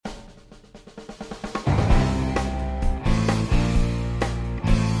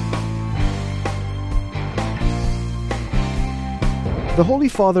The Holy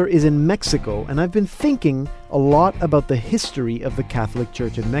Father is in Mexico, and I've been thinking a lot about the history of the Catholic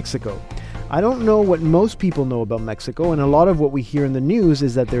Church in Mexico. I don't know what most people know about Mexico, and a lot of what we hear in the news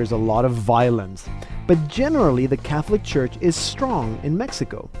is that there's a lot of violence. But generally, the Catholic Church is strong in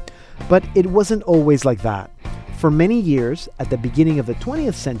Mexico. But it wasn't always like that. For many years, at the beginning of the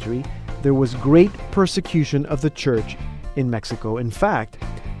 20th century, there was great persecution of the Church in Mexico. In fact,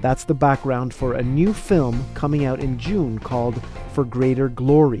 that's the background for a new film coming out in June called For Greater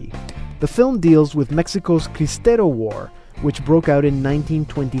Glory. The film deals with Mexico's Cristero War, which broke out in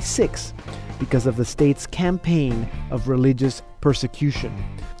 1926 because of the state's campaign of religious persecution.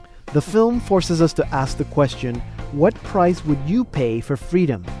 The film forces us to ask the question, what price would you pay for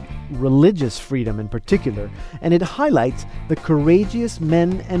freedom? Religious freedom in particular, and it highlights the courageous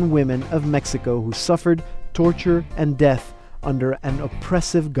men and women of Mexico who suffered torture and death under an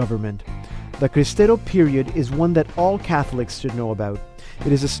oppressive government. The Cristero period is one that all Catholics should know about.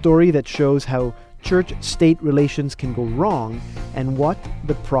 It is a story that shows how church-state relations can go wrong and what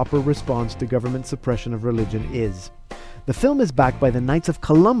the proper response to government suppression of religion is. The film is backed by the Knights of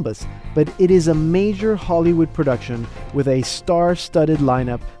Columbus, but it is a major Hollywood production with a star-studded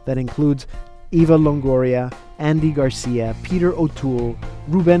lineup that includes Eva Longoria, Andy Garcia, Peter O'Toole,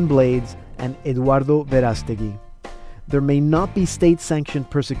 Ruben Blades, and Eduardo Verástegui. There may not be state-sanctioned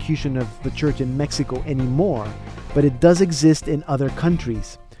persecution of the church in Mexico anymore, but it does exist in other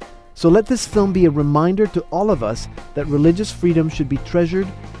countries. So let this film be a reminder to all of us that religious freedom should be treasured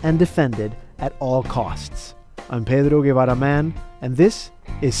and defended at all costs. I'm Pedro Guevara Mann, and this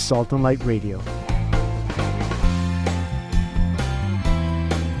is Salt and Light Radio.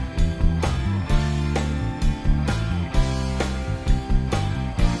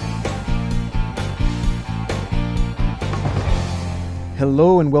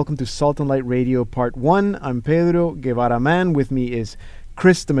 Hello and welcome to Salt and Light Radio Part 1. I'm Pedro Guevara Mann. With me is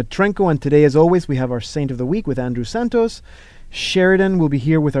Chris Dmitrenko, and today, as always, we have our Saint of the Week with Andrew Santos. Sheridan will be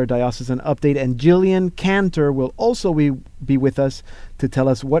here with our diocesan update, and Jillian Cantor will also be with us to tell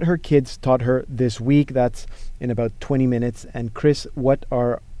us what her kids taught her this week. That's in about 20 minutes. And Chris, what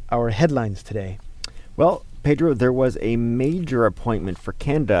are our headlines today? Well, Pedro, there was a major appointment for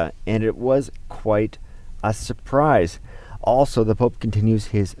Canada, and it was quite a surprise. Also, the Pope continues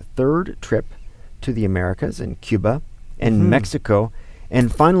his third trip to the Americas in Cuba and Mexico.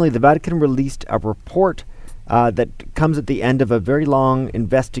 And finally, the Vatican released a report that comes at the end of a very long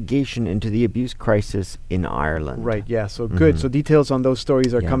investigation into the abuse crisis in Ireland. Right, yeah, so good. So details on those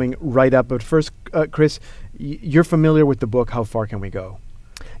stories are coming right up. But first, Chris, you're familiar with the book, How Far Can We Go?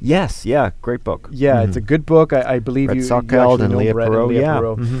 Yes, yeah, great book. Yeah, it's a good book. I believe Brett you Salkeld actually and know Leah Brett Perot, and Leah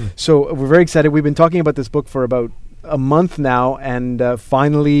Perot. So we're very excited. We've been talking about this book for about a month now, and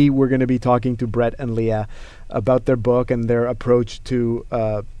finally we're going to be talking to Brett and Leah about their book and their approach to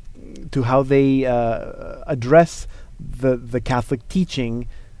how they address the Catholic teaching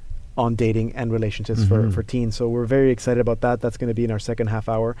on dating and relationships for teens. So we're very excited about that. That's going to be in our second half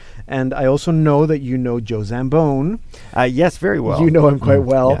hour. And I also know that you know Joe Zambone. Yes, very well. You know him quite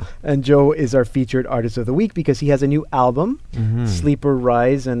well. Yeah. And Joe is our featured artist of the week because he has a new album, Sleeper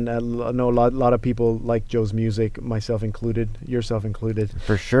Rise. And I know a lot of people like Joe's music, myself included, yourself included.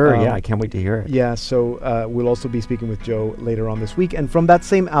 For sure, yeah. I can't wait to hear it. Yeah, so we'll also be speaking with Joe later on this week. And from that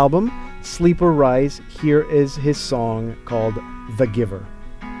same album, Sleeper Rise, here is his song called The Giver.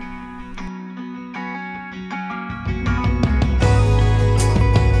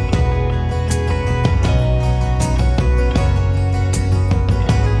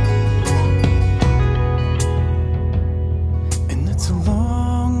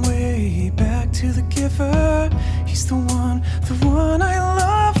 He's the one I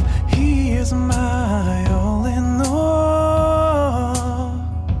love. He is my all in all.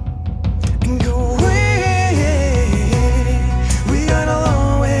 And go away. We got a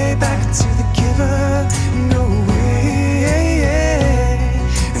long way back to the giver. And go away.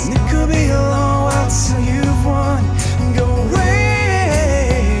 And it could be a long while till you've won. And go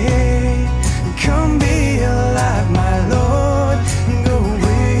away. Come be alive, my Lord. And go away.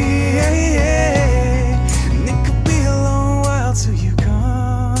 Till you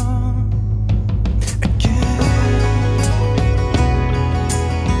come again.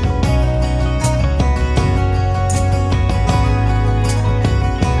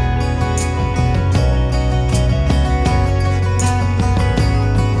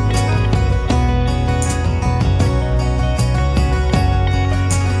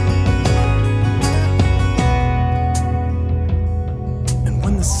 And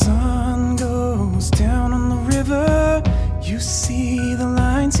when the sun goes down on the river, you see the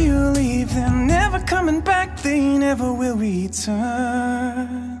lines you leave, they're never coming back, they never will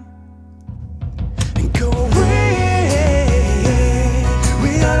return and go away.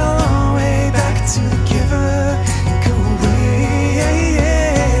 We got a long way back to the giver and go away.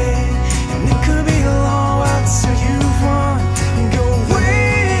 And it could be a long while till you've won and go away.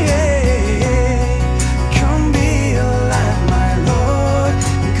 Come be alive, my Lord,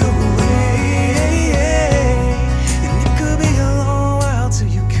 and go away. And it could be a long while till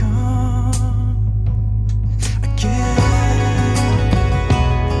you come again.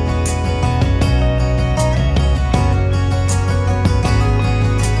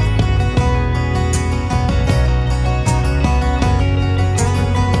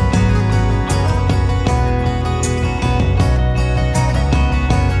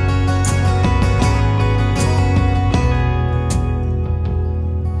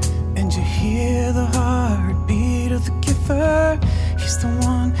 And you hear the heartbeat of the giver. He's the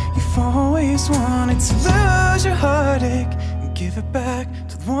one you've always wanted to lose your heartache and give it back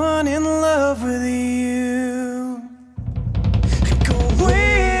to the one in love with you. And go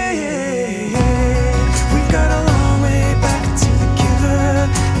away. We've got a long way back to the giver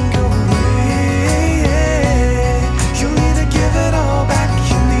and go away. You'll need to give it all back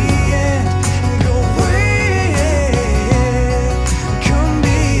in the end and go away. Come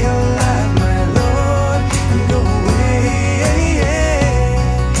be alive, my Lord, and go away.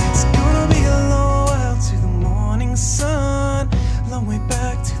 It's gonna be a long while to the morning sun. Long way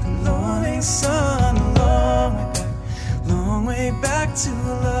back to the morning sun. Long way back to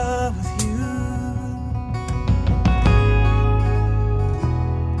love with you.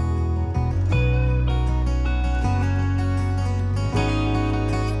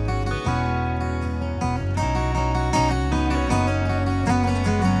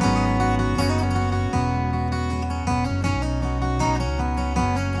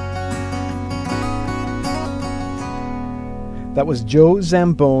 That was Joe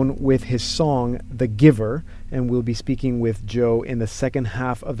Zambone with his song The Giver, and we'll be speaking with Joe in the second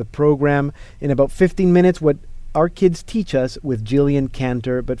half of the program in about 15 minutes, what our kids teach us with Jillian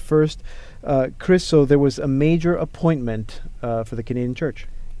Cantor. But first, Chris, so there was a major appointment for the Canadian Church.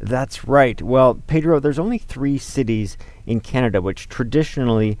 That's right. Well, Pedro, there's only 3 cities in Canada which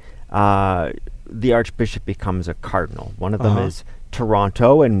traditionally the Archbishop becomes a cardinal. One of them is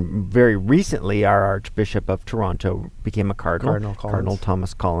Toronto, and very recently our Archbishop of Toronto became a cardinal, Cardinal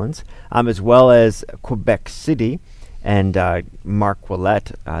Thomas Collins, as well as Quebec City, and Marc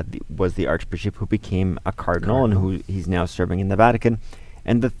Ouellet was the Archbishop who became a cardinal and who he's now serving in the Vatican.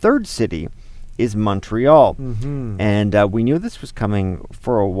 And the third city is Montreal. And we knew this was coming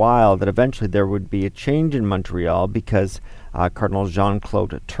for a while, that eventually there would be a change in Montreal because Cardinal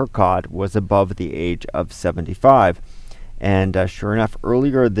Jean-Claude Turcotte was above the age of 75. And sure enough,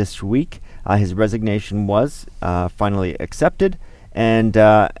 earlier this week, his resignation was finally accepted, and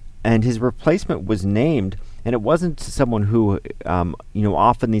his replacement was named. And it wasn't someone who,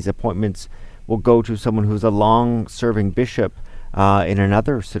 often these appointments will go to someone who's a long-serving bishop in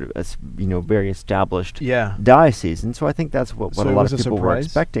another sort of, very established diocese. And so I think that's what a lot of people were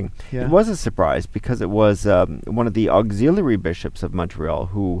expecting. It was a surprise because it was one of the auxiliary bishops of Montreal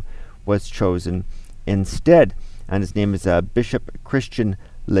who was chosen instead. And his name is Bishop Christian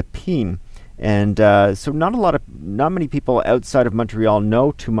Lépine. And so not many people outside of Montreal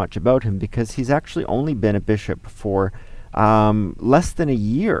know too much about him because he's actually only been a bishop for less than a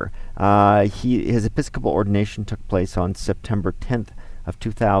year. His episcopal ordination took place on September 10th of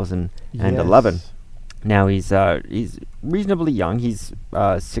 2011. Yes. Now he's reasonably young. He's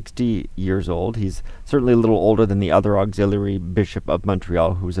 60 years old. He's certainly a little older than the other auxiliary bishop of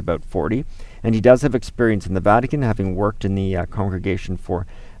Montreal, who's about 40. And he does have experience in the Vatican, having worked in the Congregation for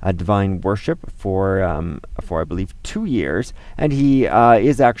Divine Worship for I believe 2 years. And he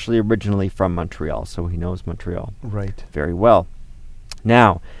is actually originally from Montreal, so he knows Montreal very well.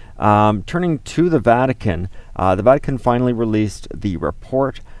 Now, turning to the Vatican finally released the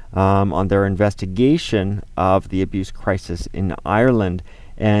report on their investigation of the abuse crisis in Ireland.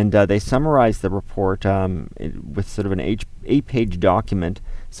 And they summarized the report with sort of an 8-page document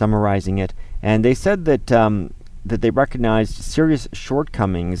summarizing it. And they said that that they recognized serious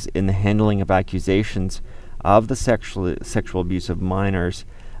shortcomings in the handling of accusations of the sexual abuse of minors.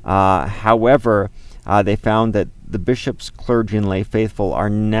 However, they found that the bishops, clergy, and lay faithful are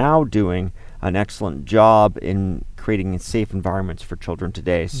now doing an excellent job in creating safe environments for children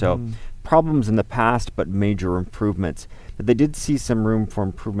today. So problems in the past, but major improvements. But they did see some room for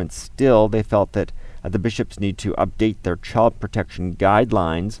improvement still. They felt that the bishops need to update their child protection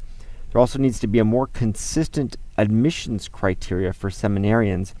guidelines. There also needs to be a more consistent admissions criteria for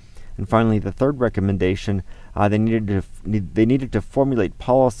seminarians. And finally, the third recommendation they needed to formulate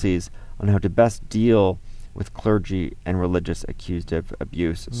policies on how to best deal with clergy and religious accused of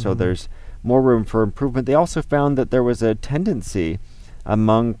abuse. So there's more room for improvement. They also found that there was a tendency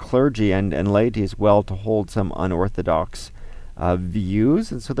among clergy and laity as well to hold some unorthodox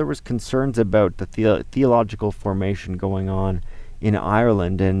views, and so there was concerns about the theological formation going on in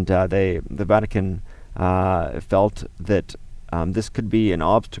Ireland, and the Vatican felt that this could be an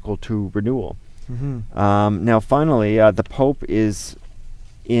obstacle to renewal. Now, finally, the Pope is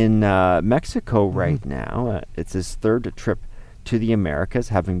in Mexico right now. It's his third trip to the Americas,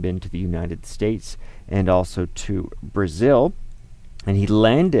 having been to the United States and also to Brazil. And he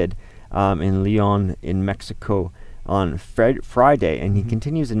landed in Leon in Mexico on Friday, and he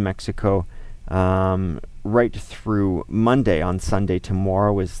continues in Mexico right through Monday. On Sunday,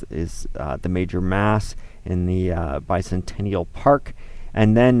 tomorrow is the major mass in the Bicentennial Park,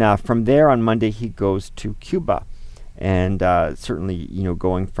 and then from there on Monday he goes to Cuba, and certainly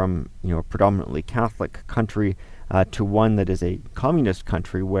going from a predominantly Catholic country to one that is a communist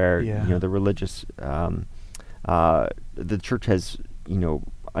country where the religious the church has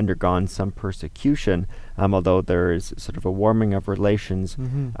undergone some persecution, although there is sort of a warming of relations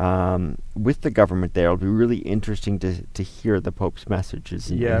with the government there. It'll be really interesting to hear the Pope's messages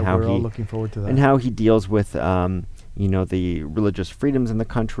and how we're all looking forward to that. And how he deals with the religious freedoms in the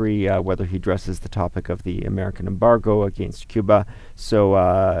country, whether he addresses the topic of the American embargo against Cuba. So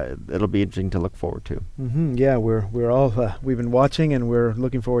it'll be interesting to look forward to. Yeah, we're all we've been watching, and we're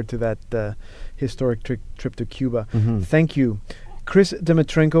looking forward to that historic trip to Cuba. Thank you. Chris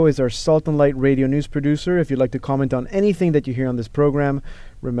Dimitrenko is our Salt and Light Radio News producer. If you'd like to comment on anything that you hear on this program,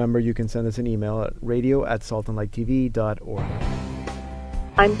 remember you can send us an email at radio@saltandlighttv.org.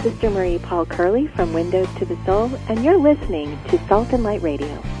 I'm Sister Marie Paul Curley from Windows to the Soul, and you're listening to Salt and Light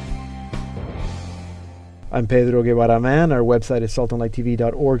Radio. I'm Pedro Guevara Man. Our website is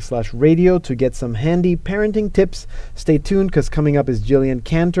saltandlighttv.org/radio to get some handy parenting tips. Stay tuned, because coming up is Jillian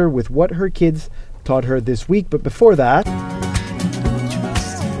Cantor with what her kids taught her this week. But before that,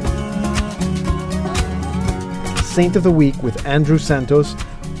 Saint of the Week with Andrew Santos.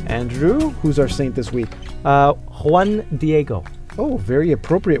 Andrew, who's our saint this week? Juan Diego. Oh, very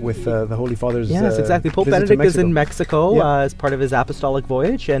appropriate with the Holy Father's Yes, exactly. Pope visit to Benedict is Mexico. in Mexico as part of his apostolic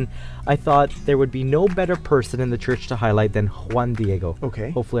voyage, and I thought there would be no better person in the church to highlight than Juan Diego.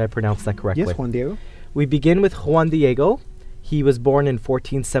 Okay. Hopefully I pronounced that correctly. Yes, Juan Diego. We begin with Juan Diego. He was born in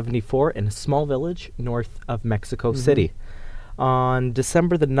 1474 in a small village north of Mexico City. On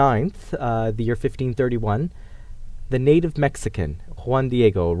December the 9th, the year 1531, the native Mexican, Juan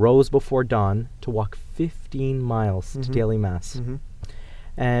Diego, rose before dawn to walk 15 miles to daily mass.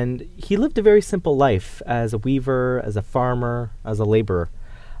 And he lived a very simple life as a weaver, as a farmer, as a laborer.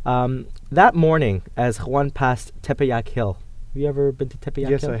 That morning, as Juan passed Tepeyac Hill, have you ever been to Tepeyac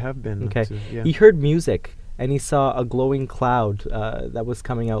Yes, Hill? I have been. Okay. Yeah. He heard music, and he saw a glowing cloud that was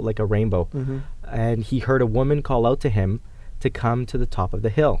coming out like a rainbow. And he heard a woman call out to him to come to the top of the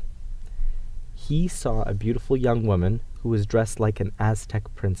hill. He saw a beautiful young woman who was dressed like an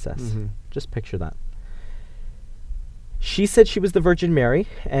Aztec princess. Just picture that. She said she was the Virgin Mary,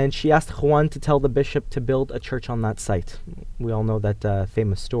 and she asked Juan to tell the bishop to build a church on that site. We all know that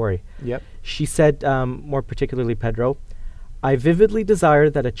famous story. Yep. She said, more particularly Pedro, I vividly desire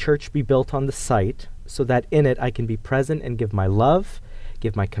that a church be built on the site so that in it I can be present and give my love,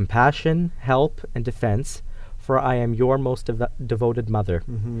 give my compassion, help, and defense, for I am your most devoted mother,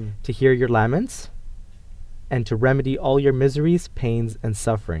 to hear your laments and to remedy all your miseries, pains, and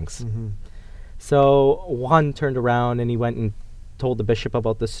sufferings. So Juan turned around and he went and told the bishop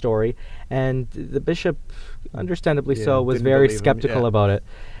about this story, and the bishop, understandably so, was didn't very believe him, skeptical about it.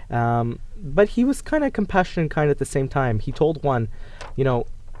 But he was kind of compassionate and kind at the same time. He told Juan, you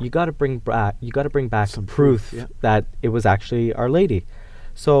got to bring back Some proof proof, yeah. that it was actually Our Lady.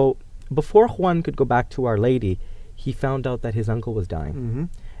 So before Juan could go back to Our Lady, he found out that his uncle was dying.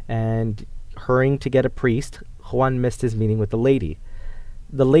 And hurrying to get a priest, Juan missed his meeting with the lady.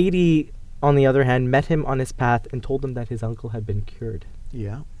 The lady, on the other hand, met him on his path and told him that his uncle had been cured.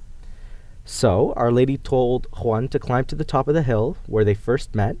 Yeah. So Our Lady told Juan to climb to the top of the hill where they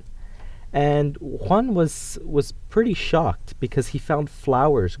first met, and Juan was pretty shocked because he found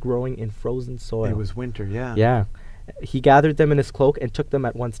flowers growing in frozen soil. It was winter, yeah. Yeah. He gathered them in his cloak and took them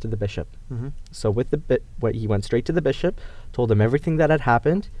at once to the bishop. So with he went straight to the bishop, told him everything that had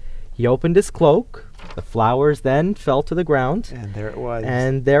happened. He opened his cloak. The flowers then fell to the ground. And there it was.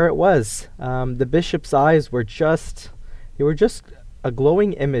 And there it was. The bishop's eyes were just a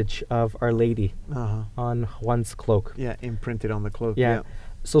glowing image of Our Lady on Juan's cloak. Yeah, imprinted on the cloak. Yeah.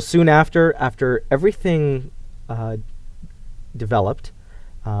 So soon after everything developed,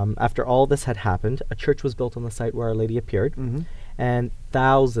 after all this had happened, a church was built on the site where Our Lady appeared, and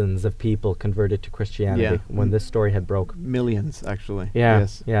thousands of people converted to Christianity when this story had broke. Millions, actually. Yeah,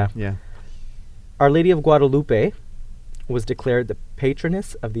 Yes. yeah. Yeah. Our Lady of Guadalupe was declared the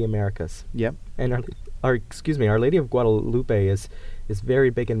patroness of the Americas. Yep. And Our Lady of Guadalupe is very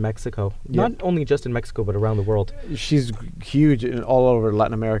big in Mexico. Yeah. Not only just in Mexico, but around the world. She's huge all over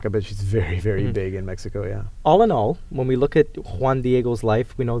Latin America, but she's very, very big in Mexico, yeah. All in all, when we look at Juan Diego's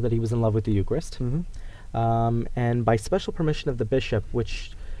life, we know that he was in love with the Eucharist. And by special permission of the bishop,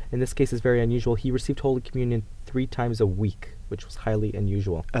 which in this case is very unusual, he received Holy Communion 3 times a week, which was highly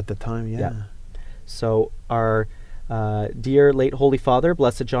unusual. At the time, yeah. Yeah. So our dear late Holy Father,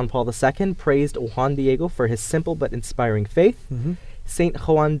 Blessed John Paul II, praised Juan Diego for his simple but inspiring faith. Saint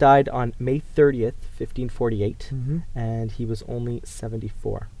Juan died on May 30th, 1548, and he was only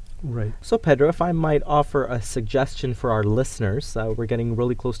 74. Right. So Pedro, if I might offer a suggestion for our listeners, we're getting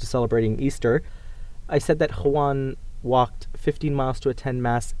really close to celebrating Easter. I said that Juan walked 15 miles to attend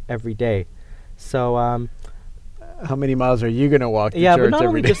Mass every day. So how many miles are you going to walk to yeah, church but not every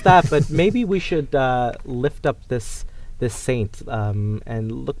only day? just that, but maybe we should lift up this saint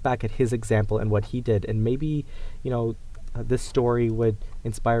and look back at his example and what he did, and maybe this story would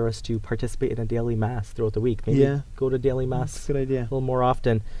inspire us to participate in a daily Mass throughout the week. Maybe go to daily Mass That's a good idea. a little more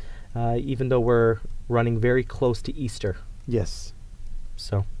often, even though we're running very close to Easter. Yes.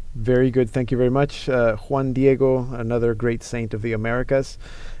 So Very good. Thank you very much. Juan Diego, another great saint of the Americas.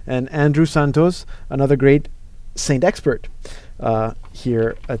 And Andrew Santos, another great saint expert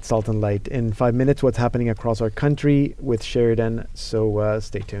here at Salt and Light. In 5 minutes, what's happening across our country with Sheridan. So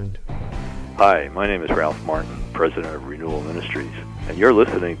stay tuned. Hi, my name is Ralph Martin, President of Renewal Ministries, and you're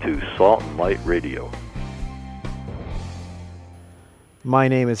listening to Salt and Light Radio. My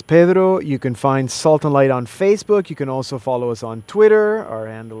name is Pedro. You can find Salt and Light on Facebook. You can also follow us on Twitter. Our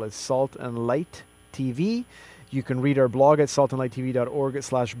handle is Salt and Light TV. You can read our blog at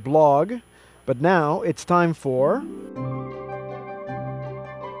saltandlighttv.org/blog. But now it's time for...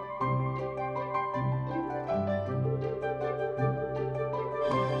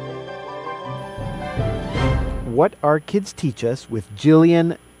 What Our Kids Teach Us with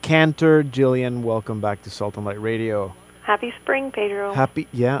Jillian Cantor. Jillian, welcome back to Salt and Light Radio. Happy spring, Pedro.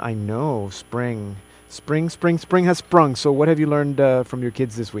 Yeah, I know. Spring has sprung. So what have you learned from your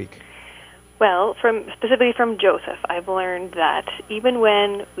kids this week? Well, specifically from Joseph, I've learned that even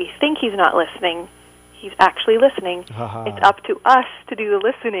when we think he's not listening, he's actually listening. It's up to us to do the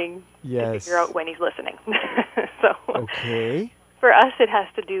listening to figure out when he's listening. So okay. For us, it has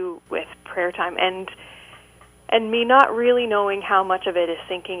to do with prayer time and me not really knowing how much of it is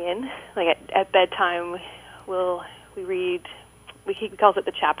sinking in. Like at bedtime, we read, he calls it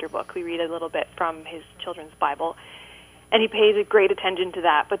the chapter book. We read a little bit from his children's Bible, and he pays a great attention to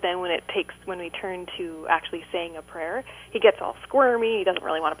that. But then when we turn to actually saying a prayer, he gets all squirmy. He doesn't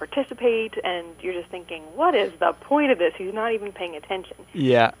really want to participate, and you're just thinking, what is the point of this? He's not even paying attention.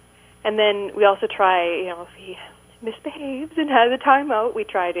 Yeah. And then we also try, if he misbehaves and has a timeout, we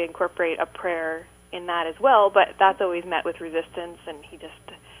try to incorporate a prayer in that as well. But that's always met with resistance, and he just,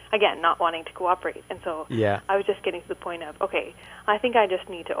 again, not wanting to cooperate. And so I was just getting to the point of, okay, I think I just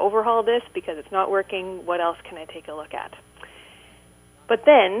need to overhaul this because it's not working. What else can I take a look at? But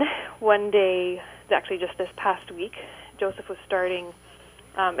then one day, actually just this past week, Joseph was starting,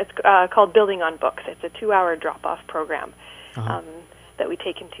 it's called Building on Books. It's a 2-hour drop-off program that we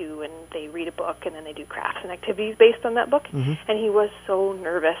take him to, and they read a book, and then they do crafts and activities based on that book. And he was so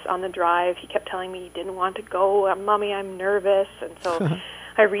nervous on the drive. He kept telling me he didn't want to go. Mommy, I'm nervous. And so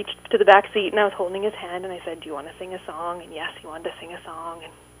I reached to the back seat, and I was holding his hand, and I said, do you want to sing a song? And yes, he wanted to sing a song.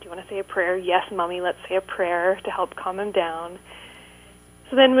 And do you want to say a prayer? Yes, Mommy, let's say a prayer to help calm him down.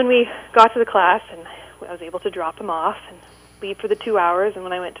 So then when we got to the class, and I was able to drop him off and leave for the 2 hours, and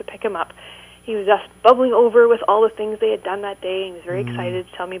when I went to pick him up, he was just bubbling over with all the things they had done that day, and he was very excited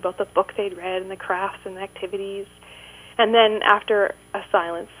to tell me about the book they'd read and the crafts and the activities. And then after a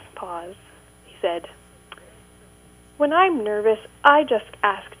pause, he said, when I'm nervous, I just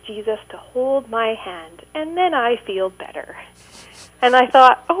ask Jesus to hold my hand, and then I feel better. And I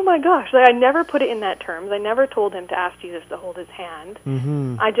thought, oh my gosh, I never put it in that terms. I never told him to ask Jesus to hold his hand.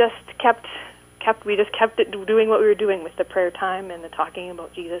 I just we just kept it doing what we were doing with the prayer time and the talking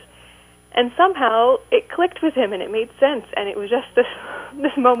about Jesus. And somehow it clicked with him, and it made sense. And it was just this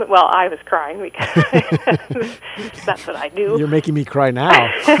moment. Well, I was crying because that's what I do. You're making me cry now.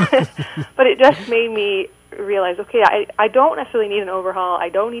 But it just made me realize, okay, I don't necessarily need an overhaul. I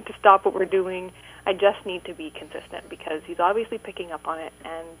don't need to stop what we're doing. I just need to be consistent because he's obviously picking up on it.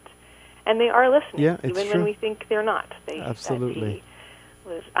 And they are listening, Yeah, it's even true. when we think they're not. Absolutely. That he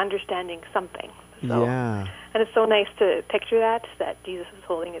was understanding something. So, Yeah. And it's so nice to picture that Jesus is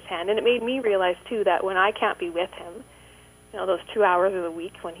holding his hand. And it made me realize, too, that when I can't be with him, those 2 hours of the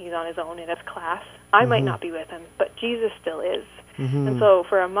week when he's on his own in his class, I might not be with him, but Jesus still is. And so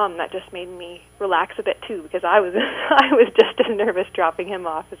for a mom, that just made me relax a bit, too, because I was just as nervous dropping him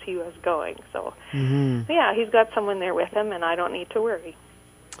off as he was going. So, yeah, he's got someone there with him, and I don't need to worry.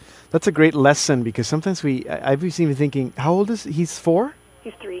 That's a great lesson, because sometimes I was even thinking, how old is he? He's 4?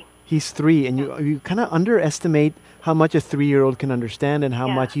 He's 3. He's 3, and you kind of underestimate how much a 3-year-old can understand and how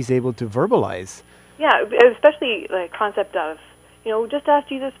much he's able to verbalize. Yeah, especially the concept of, just ask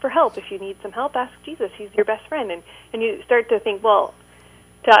Jesus for help. If you need some help, ask Jesus. He's your best friend. And you start to think, well,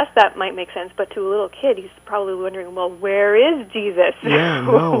 to us that might make sense, but to a little kid, he's probably wondering, well, where is Jesus? Yeah,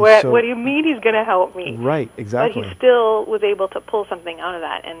 no, what do you mean he's going to help me? Right, exactly. But he still was able to pull something out of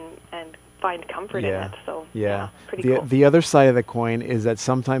that and find comfort in it. So, pretty cool. The other side of the coin is that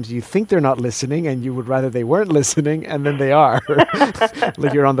sometimes you think they're not listening and you would rather they weren't listening, and then they are.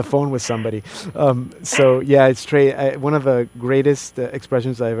 Like you're on the phone with somebody. So, yeah, it's one of the greatest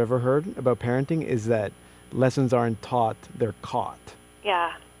expressions I've ever heard about parenting is that lessons aren't taught, they're caught.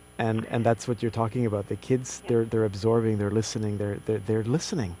 Yeah. And that's what you're talking about. The kids, they're absorbing, they're listening, they're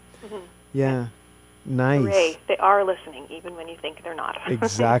listening. Yeah. Nice. Hooray. They are listening, even when you think they're not.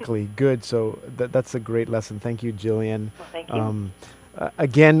 Exactly. Good. So that's a great lesson. Thank you, Jillian. Well, thank you.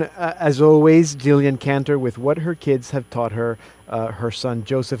 Again, as always, Jillian Cantor with what her kids have taught her. Her son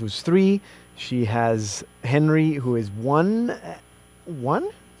Joseph, who's 3. She has Henry, who is 1. 1?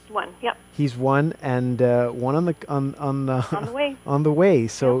 1. Yep. He's 1, and 1 on the way. On the way.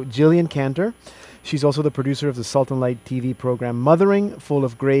 So Jillian Cantor. She's also the producer of the Salt and Light TV program Mothering, Full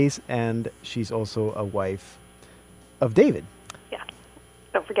of Grace, and she's also a wife of David. Yeah,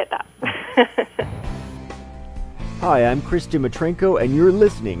 don't forget that. Hi, I'm Chris Dimitrenko, and you're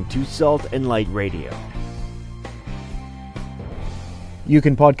listening to Salt and Light Radio. You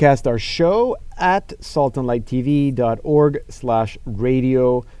can podcast our show at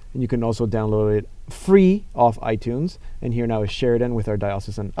saltandlighttv.org/radio, and you can also download it free off iTunes. And here now is Sheridan with our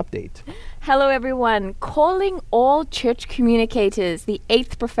diocesan update. Hello everyone. Calling all church communicators. The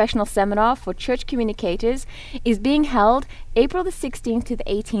 8th professional seminar for church communicators is being held April the 16th to the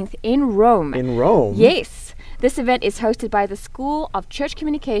 18th in Rome. In Rome? Yes. This event is hosted by the School of Church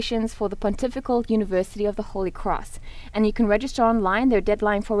Communications for the Pontifical University of the Holy Cross. And you can register online. Their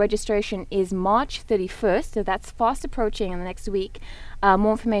deadline for registration is March 31st, so that's fast approaching in the next week.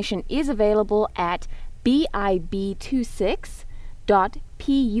 More information is available at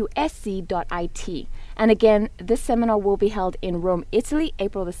bib26.pusc.it. And again, this seminar will be held in Rome, Italy,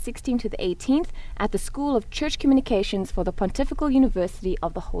 April the 16th to the 18th at the School of Church Communications for the Pontifical University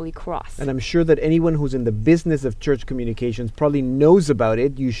of the Holy Cross. And I'm sure that anyone who's in the business of church communications probably knows about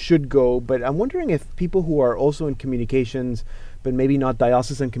it. You should go. But I'm wondering if people who are also in communications, but maybe not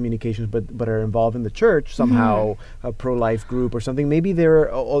diocesan communications, but are involved in the church somehow, a pro-life group or something, maybe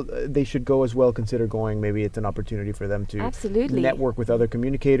they should go as well, consider going. Maybe it's an opportunity for them to network with other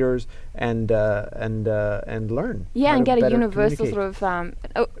communicators and learn. Yeah, and get a universal sort of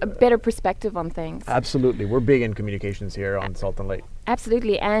a better perspective on things. Absolutely. We're big in communications here on Salt and Light.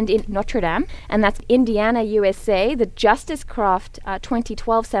 Absolutely, and in Notre Dame, and that's Indiana, USA, the Justice Craft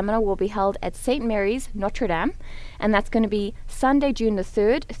 2012 seminar will be held at St. Mary's, Notre Dame, and that's going to be Sunday, June the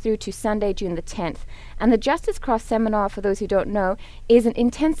 3rd through to Sunday, June the 10th. And the Justice Craft seminar, for those who don't know, is an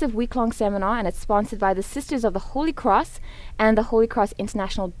intensive week-long seminar, and it's sponsored by the Sisters of the Holy Cross and the Holy Cross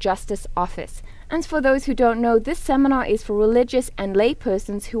International Justice Office. And for those who don't know, this seminar is for religious and lay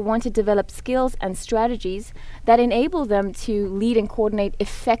persons who want to develop skills and strategies that enable them to lead and coordinate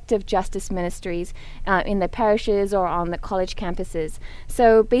effective justice ministries in their parishes or on the college campuses.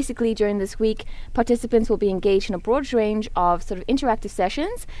 So basically during this week, participants will be engaged in a broad range of sort of interactive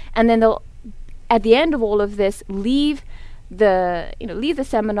sessions, and then they'll, at the end of all of this, leave the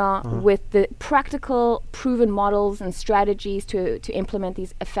seminar with the practical, proven models and strategies to implement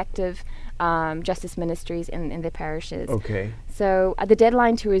these effective justice ministries in their parishes. Okay. So the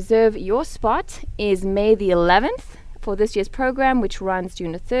deadline to reserve your spot is May the 11th for this year's program, which runs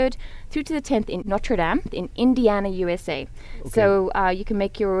June the 3rd through to the 10th in Notre Dame in Indiana, USA. Okay. So you can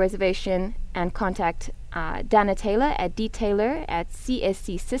make your reservation and contact Dana Taylor at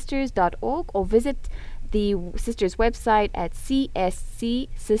dtaylor@cscsisters.org or visit the sisters website at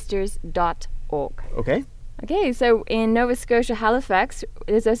cscsisters.org. Okay. Okay, so in Nova Scotia, Halifax,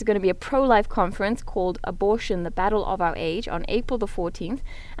 there's also going to be a pro-life conference called Abortion, the Battle of Our Age on April the 14th,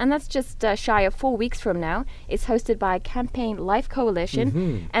 and that's just shy of 4 weeks from now. It's hosted by Campaign Life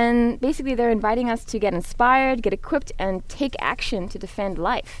Coalition, and basically they're inviting us to get inspired, get equipped, and take action to defend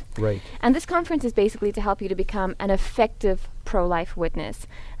life. Right. And this conference is basically to help you to become an effective pro-life witness.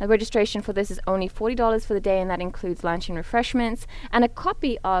 The registration for this is only $40 for the day, and that includes lunch and refreshments, and a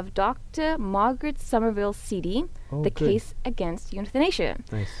copy of Dr. Margaret Somerville's CD, Oh, The good. Case Against Euthanasia.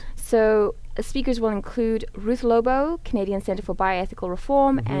 Nice. So speakers will include Ruth Lobo, Canadian Centre for Bioethical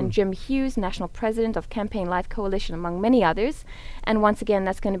Reform, and Jim Hughes, National President of Campaign Life Coalition, among many others. And once again,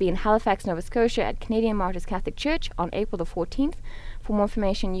 that's going to be in Halifax, Nova Scotia at Canadian Martyrs Catholic Church on April the 14th. For more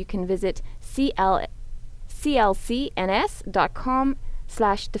information, you can visit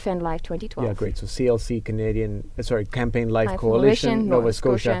clcns.com/defendlife2012. Yeah, great. So CLC Campaign Life Life Coalition, Coalition, Nova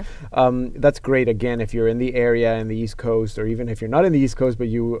Scotia. That's great. Again, if you're in the area in the East Coast, or even if you're not in the East Coast, but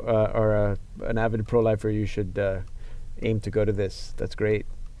you are an avid pro-lifer, you should aim to go to this. That's great.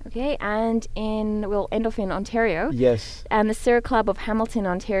 Okay, and we'll end off in Ontario. Yes. And the Sarah Club of Hamilton,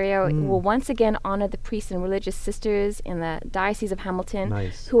 Ontario, will once again honor the priests and religious sisters in the Diocese of Hamilton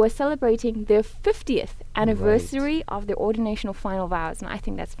Nice. who are celebrating their 50th anniversary of their ordinational final vows. And I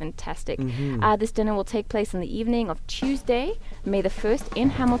think that's fantastic. This dinner will take place on the evening of Tuesday, May the 1st in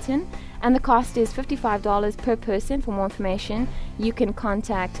Hamilton. And the cost is $55 per person. For more information, you can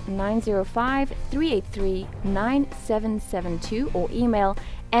contact 905-383-9772 or email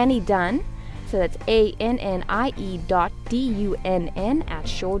Annie Dunn, so that's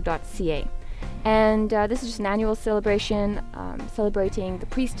ANNIE.DUNN@shore.ca. And this is just an annual celebration celebrating the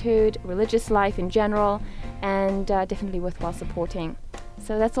priesthood, religious life in general, and definitely worthwhile supporting.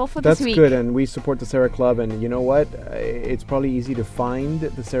 So that's all for this week. That's good, and we support the Sarah Club, and you know what? It's probably easy to find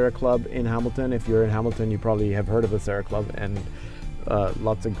the Sarah Club in Hamilton. If you're in Hamilton, you probably have heard of the Sarah Club, and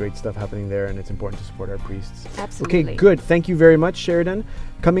lots of great stuff happening there, and it's important to support our priests. Absolutely. Okay, good. Thank you very much, Sheridan.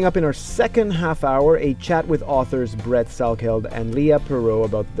 Coming up in our second half hour, a chat with authors Brett Salkeld and Leah Perot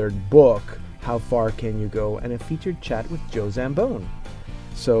about their book, How Far Can You Go, and a featured chat with Joe Zambone.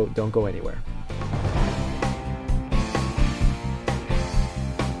 So don't go anywhere.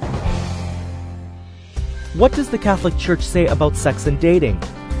 What does the Catholic Church say about sex and dating?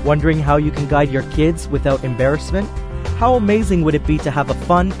 Wondering how you can guide your kids without embarrassment? How amazing would it be to have a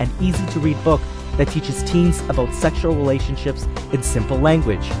fun and easy-to-read book that teaches teens about sexual relationships in simple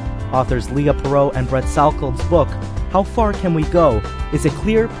language? Authors Leah Perot and Brett Salkeld's book, How Far Can We Go, is a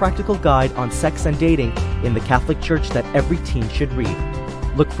clear, practical guide on sex and dating in the Catholic Church that every teen should read.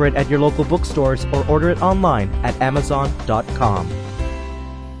 Look for it at your local bookstores or order it online at Amazon.com.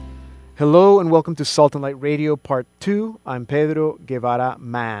 Hello and welcome to Salt and Light Radio Part 2. I'm Pedro Guevara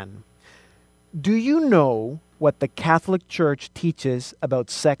Mann. Do you know what the Catholic Church teaches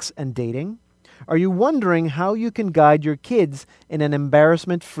about sex and dating? Are you wondering how you can guide your kids in an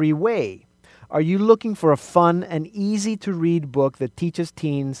embarrassment-free way? Are you looking for a fun and easy-to-read book that teaches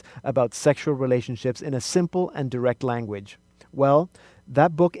teens about sexual relationships in a simple and direct language? Well,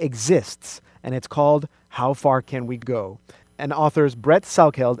 that book exists, and it's called How Far Can We Go? And authors Brett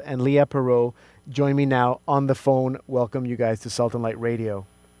Salkeld and Leah Perot join me now on the phone. Welcome you guys to Salt and Light Radio.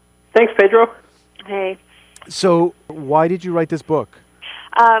 Thanks, Pedro. Hey. So, why did you write this book?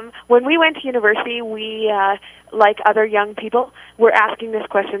 When we went to university, we, like other young people, were asking this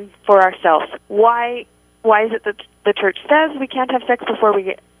question for ourselves. Why is it that the church says we can't have sex before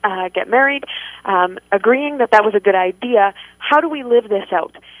we get married? Agreeing that was a good idea, how do we live this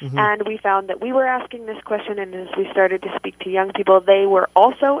out? And we found that we were asking this question, and as we started to speak to young people, they were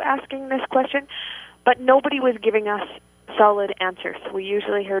also asking this question, but nobody was giving us solid answers. We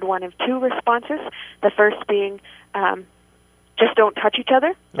usually heard one of two responses, the first being, just don't touch each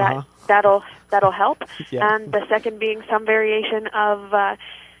other. That'll help. Yeah. And the second being some variation of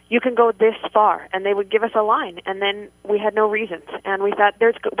you can go this far, and they would give us a line, and then we had no reasons, and we thought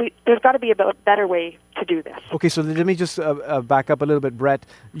there's got to be a better way to do this. Okay, so let me just back up a little bit, Brett.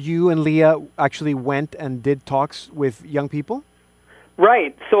 You and Leah actually went and did talks with young people?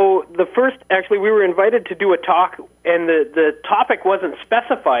 Right. So we were invited to do a talk, and the topic wasn't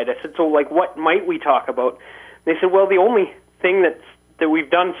specified. I said, so what might we talk about? They said, well, the only thing that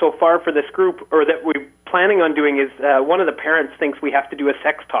we've done so far for this group, or that we're planning on doing, is one of the parents thinks we have to do a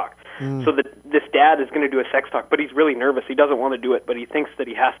sex talk. So this dad is going to do a sex talk, but he's really nervous. He doesn't want to do it, but he thinks that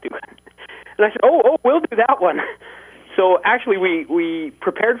he has to. And I said, oh, we'll do that one. So actually, we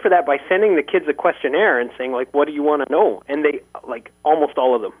prepared for that by sending the kids a questionnaire and saying, what do you want to know? And they, almost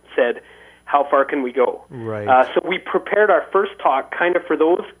all of them said, how far can we go? Right. So we prepared our first talk kind of for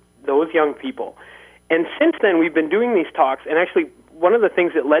those young people. And since then, we've been doing these talks, and actually one of the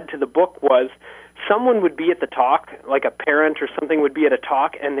things that led to the book was someone would be at the talk, like a parent or something would be at a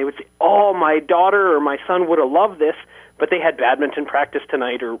talk, and they would say, oh, my daughter or my son would have loved this, but they had badminton practice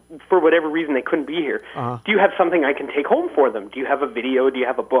tonight, or for whatever reason they couldn't be here. Do you have something I can take home for them? Do you have a video? Do you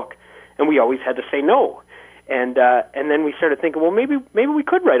have a book? And we always had to say no. And then we started thinking, well, maybe we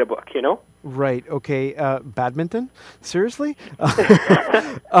could write a book, you know? Right. Okay. Badminton? Seriously?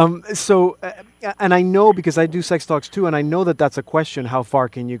 And I know, because I do sex talks too, and I know that that's a question, how far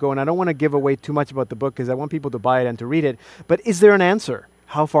can you go? And I don't want to give away too much about the book because I want people to buy it and to read it. But is there an answer?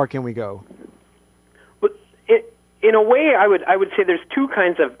 How far can we go? Well, in a way, I would say there's two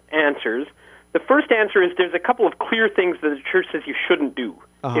kinds of answers. The first answer is there's a couple of clear things that the church says you shouldn't do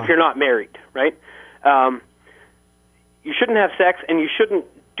if you're not married, right? You shouldn't have sex, and you shouldn't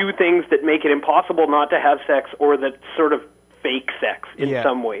do things that make it impossible not to have sex or that sort of fake sex in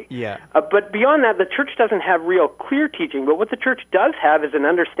some way. Yeah. But beyond that, the church doesn't have real clear teaching. But what the church does have is an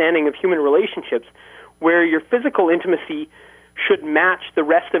understanding of human relationships where your physical intimacy should match the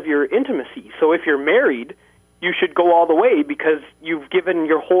rest of your intimacy. So if you're married, you should go all the way because you've given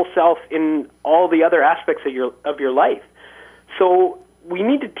your whole self in all the other aspects of your life. So we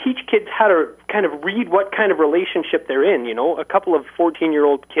need to teach kids how to kind of read what kind of relationship they're in. You know, a couple of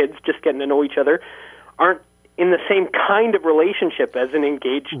 14-year-old kids just getting to know each other aren't in the same kind of relationship as an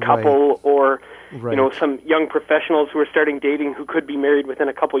engaged couple or, you know, some young professionals who are starting dating who could be married within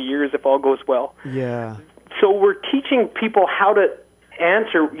a couple years if all goes well. Yeah. So we're teaching people how to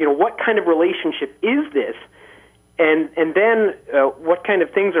answer, you know, what kind of relationship is this, and then what kind of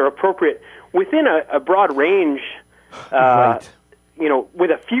things are appropriate within a broad range. You know, with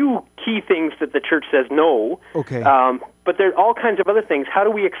a few key things that the church says no. Okay. But there are all kinds of other things. How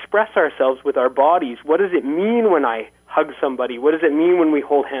do we express ourselves with our bodies? What does it mean when I hug somebody? What does it mean when we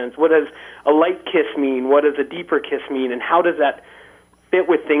hold hands? What does a light kiss mean? What does a deeper kiss mean? And how does that fit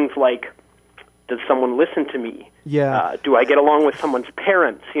with things like, does someone listen to me? Yeah. Do I get along with someone's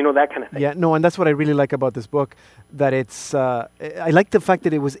parents? You know, that kind of thing. Yeah, no, and that's what I really like about this book, that it's, I like the fact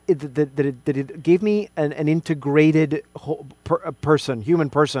that it gave me an integrated human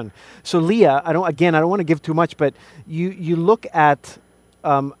person. So Leah, I don't want to give too much, but you look at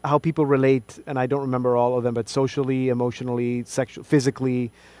how people relate, and I don't remember all of them, but socially, emotionally, physically.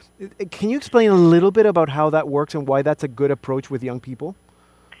 Can you explain a little bit about how that works and why that's a good approach with young people?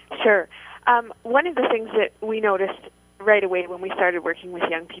 Sure. One of the things that we noticed right away when we started working with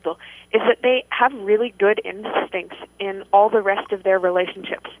young people is that they have really good instincts in all the rest of their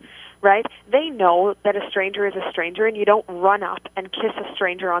relationships, right? They know that a stranger is a stranger, and you don't run up and kiss a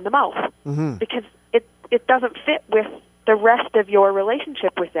stranger on the mouth because it doesn't fit with the rest of your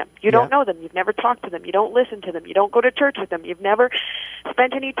relationship with them. You don't know them. You've never talked to them. You don't listen to them. You don't go to church with them. You've never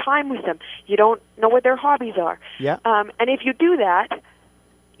spent any time with them. You don't know what their hobbies are. Yeah. And if you do that,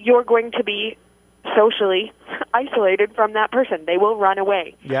 you're going to be socially isolated from that person. They will run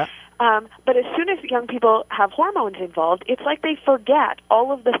away. Yeah. But as soon as young people have hormones involved, it's like they forget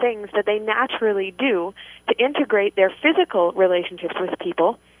all of the things that they naturally do to integrate their physical relationships with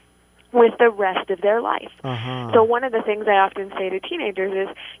people with the rest of their life. So one of the things I often say to teenagers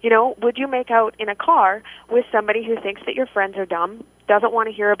is, you know, would you make out in a car with somebody who thinks that your friends are dumb, doesn't want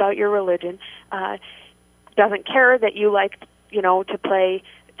to hear about your religion, doesn't care that you like, you know, to play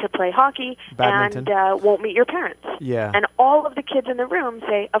hockey, badminton, and won't meet your parents? Yeah. And all of the kids in the room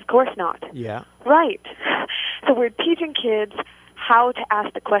say, of course not. Yeah. Right. So we're teaching kids how to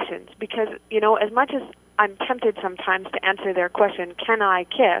ask the questions because, you know, as much as I'm tempted sometimes to answer their question, can I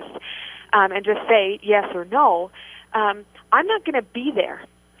kiss, and just say yes or no, I'm not going to be there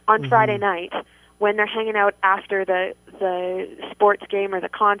on Friday night when they're hanging out after the sports game or the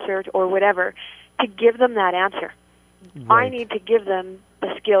concert or whatever to give them that answer. Right. I need to give them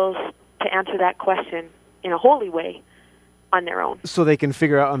the skills to answer that question in a holy way on their own. So they can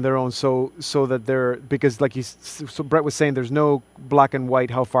figure out on their own, so that they're, because like so Brett was saying, there's no black and white,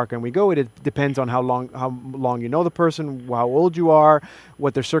 how far can we go? It depends on how long you know the person, how old you are,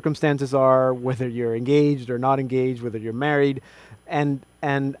 what their circumstances are, whether you're engaged or not engaged, whether you're married, and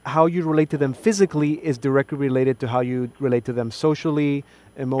how you relate to them physically is directly related to how you relate to them socially,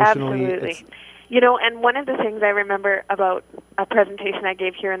 emotionally. Absolutely. You know, and one of the things I remember about a presentation I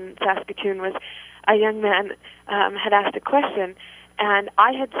gave here in Saskatoon was a young man had asked a question, and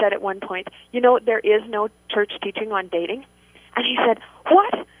I had said at one point, you know, there is no church teaching on dating. And he said,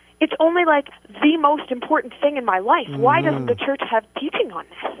 what? It's only like the most important thing in my life. Why doesn't the church have teaching on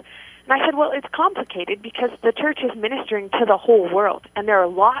this? And I said, well, it's complicated because the church is ministering to the whole world, and there are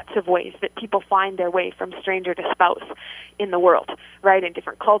lots of ways that people find their way from stranger to spouse in the world, right, in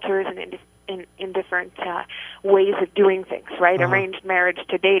different cultures and in in different ways of doing things, right? Uh-huh. Arranged marriage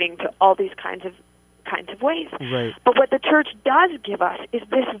to dating to all these kinds of ways. Right. But what the church does give us is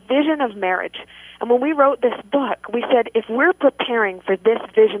this vision of marriage. And when we wrote this book, we said if we're preparing for this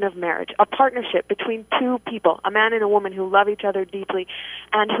vision of marriage, a partnership between two people, a man and a woman who love each other deeply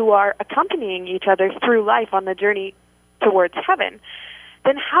and who are accompanying each other through life on the journey towards heaven,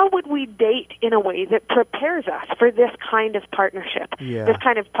 then how would we date in a way that prepares us for this kind of partnership, this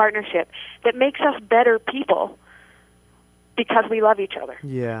kind of partnership that makes us better people because we love each other?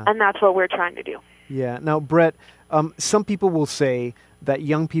 Yeah. And that's what we're trying to do. Yeah. Now, Brett, some people will say that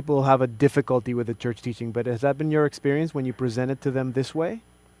young people have a difficulty with the church teaching, but has that been your experience when you present it to them this way?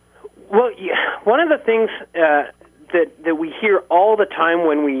 Well, yeah, one of the things that we hear all the time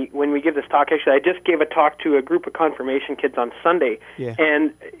when we give this talk, actually, I just gave a talk to a group of confirmation kids on Sunday,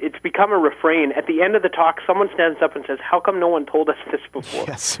 and it's become a refrain. At the end of the talk, someone stands up and says, "How come no one told us this before?"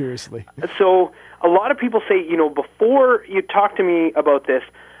 Yeah, seriously. So a lot of people say, before you talk to me about this,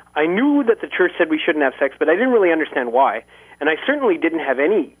 I knew that the church said we shouldn't have sex, but I didn't really understand why. And I certainly didn't have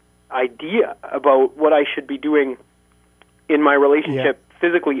any idea about what I should be doing in my relationship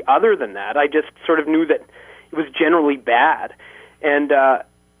physically other than that. I just sort of knew that it was generally bad. And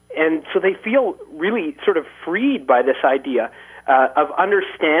so they feel really sort of freed by this idea of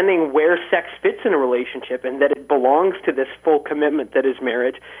understanding where sex fits in a relationship and that it belongs to this full commitment that is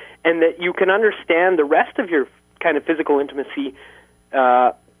marriage, and that you can understand the rest of your kind of physical intimacy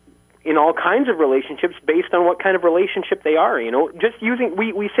in all kinds of relationships based on what kind of relationship they are. Just using,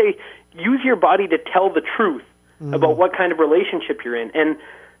 we say, use your body to tell the truth about what kind of relationship you're in. And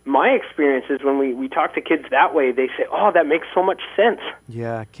my experience is when we talk to kids that way, they say, "Oh, that makes so much sense."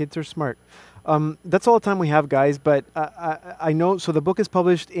 Yeah, kids are smart. That's all the time we have, guys, but I know, so the book is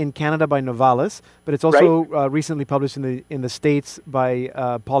published in Canada by Novalis, but it's also recently published in the States by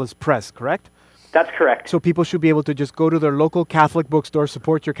Paulus Press, correct? That's correct. So people should be able to just go to their local Catholic bookstore,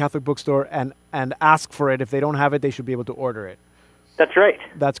 support your Catholic bookstore, and ask for it. If they don't have it, they should be able to order it. That's right.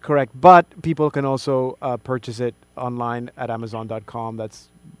 That's correct. But people can also purchase it online at Amazon.com. That's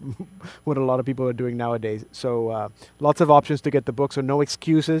what a lot of people are doing nowadays. So lots of options to get the book, so no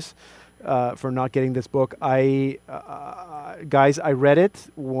excuses for not getting this book. Guys, I read it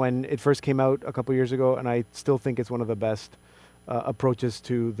when it first came out a couple years ago, and I still think it's one of the best approaches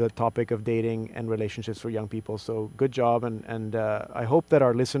to the topic of dating and relationships for young people. So good job, and I hope that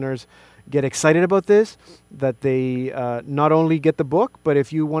our listeners get excited about this, that they not only get the book, but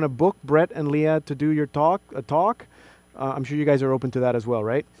if you want to book Brett and Leah to do your talk, I'm sure you guys are open to that as well,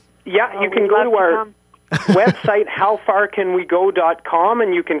 right? Yeah, you can go to our website, howfarcanwego.com,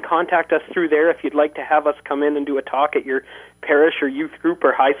 and you can contact us through there if you'd like to have us come in and do a talk at your parish or youth group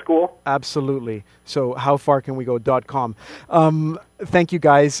or high school. Absolutely. So howfarcanwego.com. Thank you,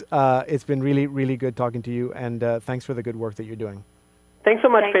 guys. It's been really, really good talking to you, and thanks for the good work that you're doing. Thanks so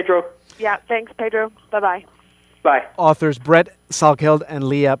much, Pedro. Yeah, thanks, Pedro. Bye-bye. Bye. Authors Brett Salkeld and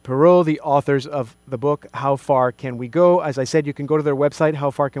Leah Perreault, the authors of the book, How Far Can We Go? As I said, you can go to their website,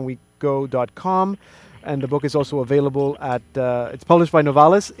 howfarcanwego.com. And the book is also available at, it's published by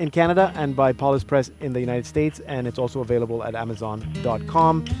Novalis in Canada and by Paulus Press in the United States. And it's also available at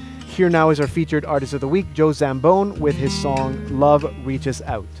Amazon.com. Here now is our featured artist of the week, Joe Zambone, with his song, Love Reaches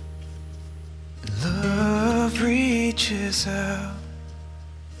Out. Love reaches out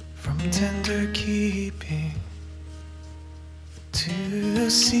from tender keeping to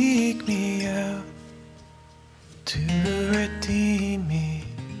seek me out, to redeem me.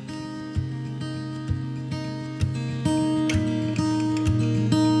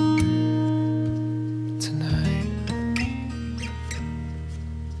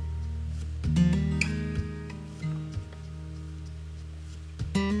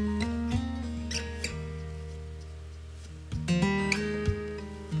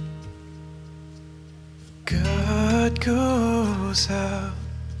 Goes out,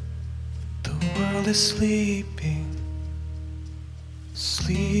 the world is sleeping.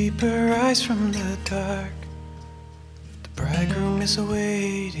 Sleep, arise from the dark. The bridegroom is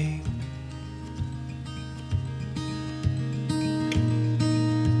awaiting.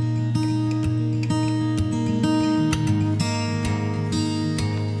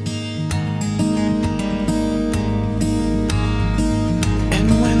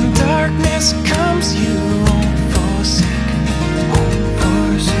 And when darkness comes, you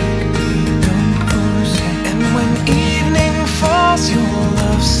your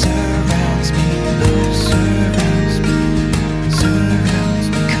love surrounds me, surrounds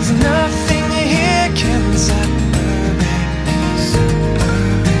me, 'cause nothing here can separate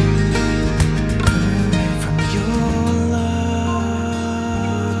me from your love.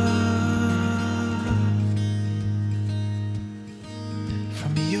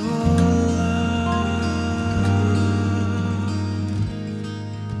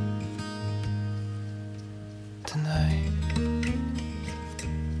 tonight.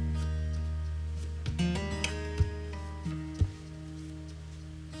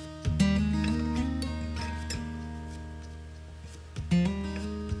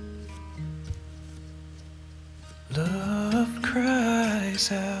 Love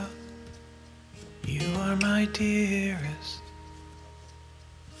cries out, you are my dearest.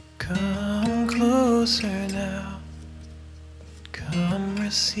 Come closer now, come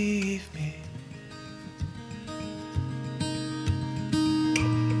receive me.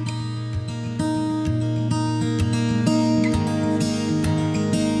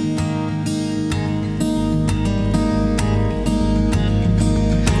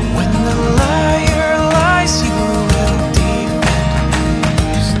 When the liar lies, you will defend,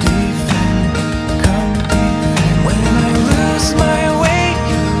 come defend. When I lose my way,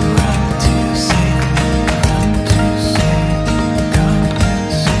 you run to save me, come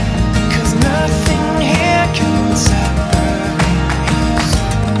and save. 'Cause nothing here can separate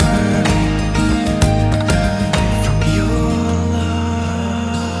from your love,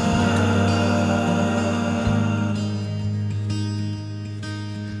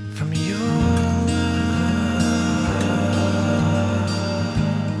 from your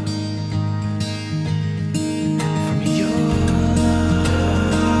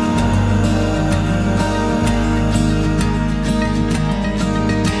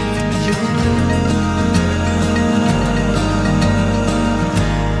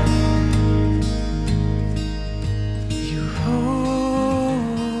you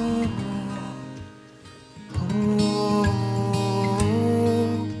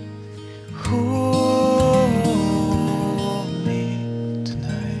hold me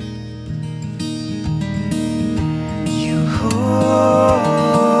tonight. You hold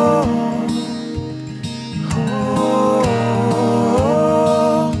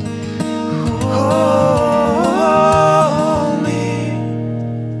me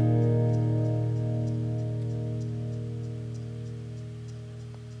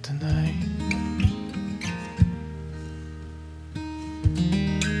tonight.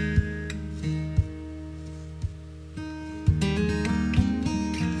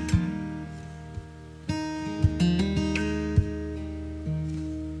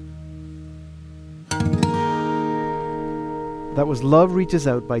 That was Love Reaches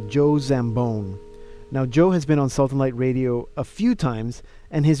Out by Joe Zambone. Now, Joe has been on Salt and Light Radio a few times,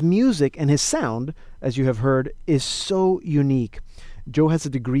 and his music and his sound, as you have heard, is so unique. Joe has a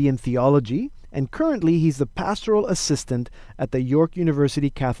degree in theology, and currently he's the pastoral assistant at the York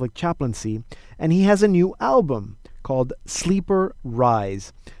University Catholic Chaplaincy, and he has a new album called Sleeper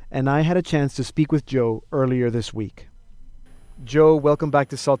Rise. And I had a chance to speak with Joe earlier this week. Joe, welcome back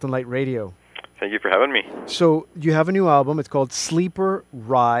to Salt and Light Radio. Thank you for having me. So you have a new album. It's called Sleeper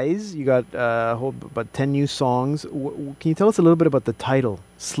Rise. You got about 10 new songs. Can you tell us a little bit about the title,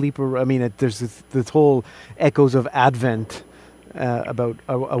 Sleeper? I mean, there's this whole echoes of Advent about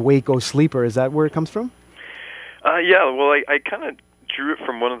Awake, O Sleeper. Is that where it comes from? Yeah, well, I kind of drew it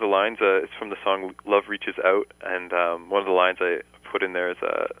from one of the lines. It's from the song Love Reaches Out, and one of the lines I put in there is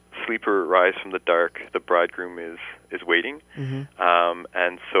Sleeper, rise from the dark, the bridegroom is waiting. Mm-hmm.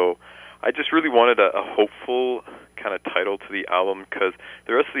 And so I just really wanted a hopeful kind of title to the album, because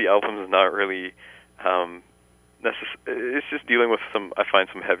the rest of the album is not really it's just dealing with some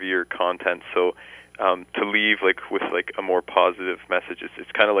heavier content. So to leave with a more positive message,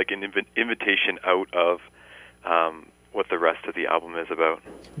 it's kind of like an invitation out of what the rest of the album is about.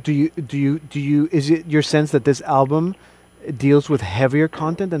 Is it your sense that this album deals with heavier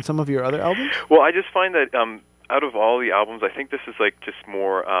content than some of your other albums? Well, I just find that out of all the albums, I think this is just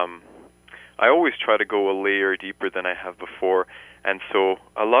more I always try to go a layer deeper than I have before, and so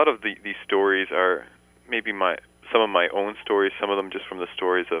a lot of these stories are maybe some of my own stories, some of them just from the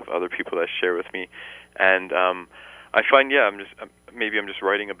stories of other people that share with me, and I find I'm just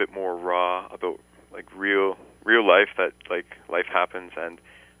writing a bit more raw about real life, that life happens, and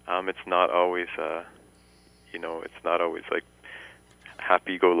it's not always it's not always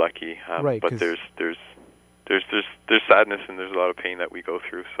happy-go-lucky, right, but there's sadness and there's a lot of pain that we go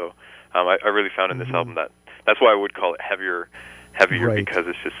through. So I really found in this album that's why I would call it heavier, right, because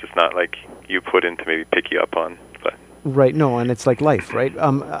it's not like you put in to maybe pick you up on. But right, no, and it's like life, right?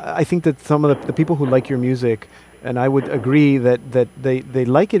 I think that some of the people who like your music, and I would agree that they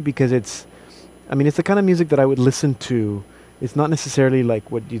like it because it's the kind of music that I would listen to. It's not necessarily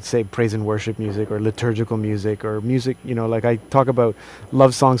like what you'd say praise and worship music or liturgical music or music, like I talk about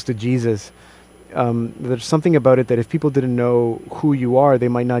love songs to Jesus. There's something about it that if people didn't know who you are, they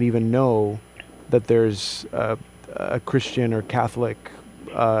might not even know that there's a Christian or Catholic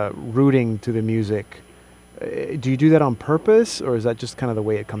rooting to the music. Do you do that on purpose, or is that just kind of the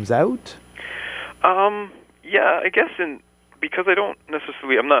way it comes out? Yeah, I guess because I don't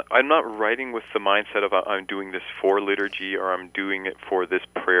necessarily, I'm not writing with the mindset of I'm doing this for liturgy or I'm doing it for this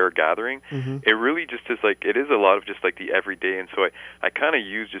prayer gathering. Mm-hmm. It really just is like, it is a lot of just like the everyday, and so I kind of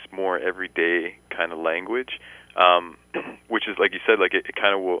use just more everyday kind of language, which is like you said, like it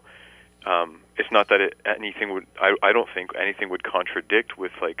kind of will. It's not that anything would. I don't think anything would contradict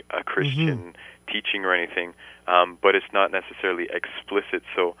with like a Christian teaching or anything, but it's not necessarily explicit.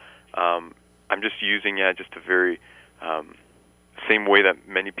 So I'm just using just a very same way that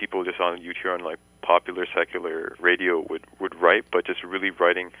many people just on YouTube on like popular secular radio would write, but just really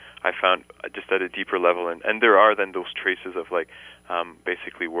writing. I found just at a deeper level, and there are then those traces of like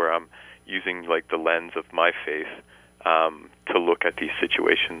basically where I'm using like the lens of my faith. To look at these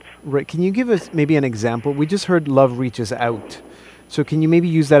situations. Right. Can you give us maybe an example? We just heard Love Reaches Out. So can you maybe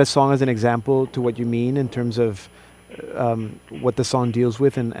use that song as an example to what you mean in terms of what the song deals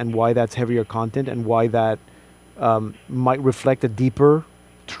with and why that's heavier content and why that might reflect a deeper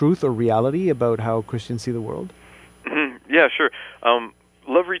truth or reality about how Christians see the world? Mm-hmm. Yeah, sure.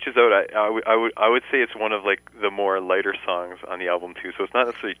 Love Reaches Out, I would say it's one of like the more lighter songs on the album too. So it's not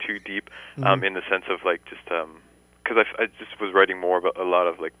necessarily too deep in the sense of like just... because I just was writing more about a lot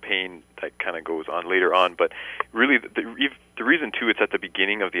of like pain that kind of goes on later on, but really the reason too it's at the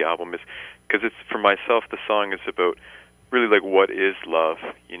beginning of the album is because it's for myself. The song is about really like what is love,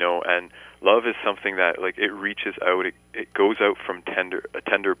 and love is something that like it reaches out, it goes out from a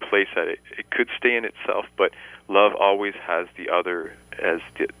tender place that it could stay in itself, but love always has the other as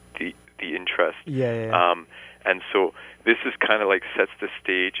the interest. Yeah. And so this is kind of like sets the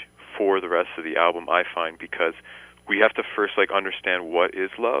stage for the rest of the album, I find, because we have to first like understand what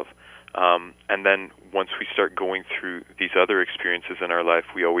is love, and then once we start going through these other experiences in our life,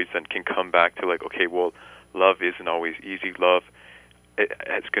 we always then can come back to like, okay, well, love isn't always easy. Love,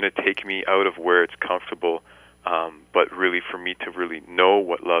 it's going to take me out of where it's comfortable, but really for me to really know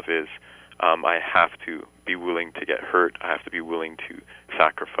what love is, I have to be willing to get hurt. I have to be willing to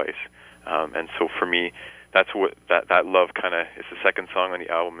sacrifice, and so for me, that's what that love kind of is the second song on the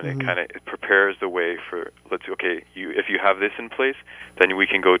album, and it prepares the way for if you have this in place, then we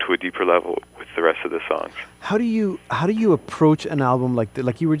can go to a deeper level with the rest of the songs. How do you approach an album like that?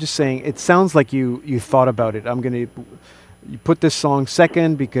 Like you were just saying, it sounds like you thought about it. You put this song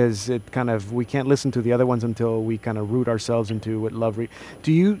second because we can't listen to the other ones until we kind of root ourselves into what love.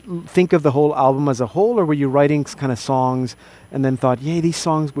 Do you think of the whole album as a whole, or were you writing kind of songs and then thought, these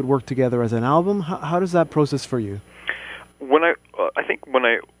songs would work together as an album? How does that process for you? When I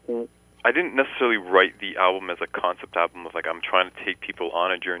didn't necessarily write the album as a concept album of like I'm trying to take people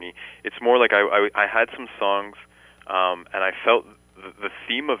on a journey. It's more like I had some songs, and I felt the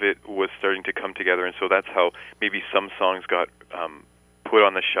theme of it was starting to come together, and so that's how maybe some songs got put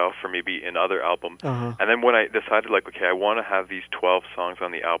on the shelf for maybe another album. And then when I decided, like, okay, I want to have these 12 songs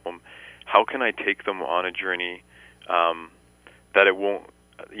on the album, how can I take them on a journey that it won't,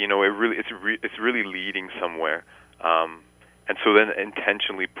 it's really leading somewhere. And so then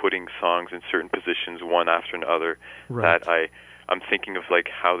intentionally putting songs in certain positions, one after another, that I'm thinking of like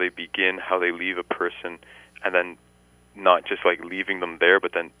how they begin, how they leave a person, and then not just like leaving them there,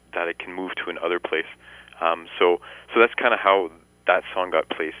 but then that it can move to another place. So that's kind of how that song got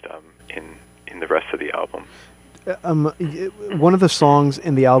placed in the rest of the album. One of the songs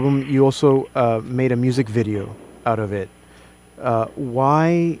in the album, you also made a music video out of it.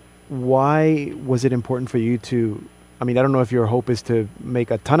 Why was it important for you to? I mean, I don't know if your hope is to make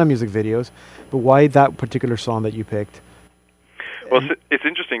a ton of music videos, but why that particular song that you picked? Well, it's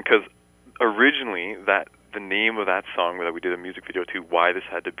interesting because originally the name of that song that we did a music video to, Why This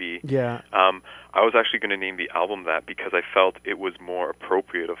Had to Be, I was actually going to name the album that because I felt it was more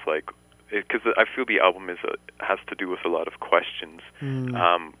appropriate of like, because I feel the album has to do with a lot of questions,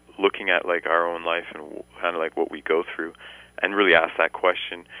 looking at like our own life and kind of like what we go through, and really ask that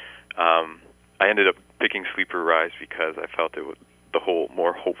question. I ended up picking Sleeper Rise because I felt it was the whole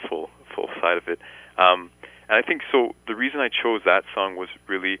more hopeful side of it, and I think so. The reason I chose that song was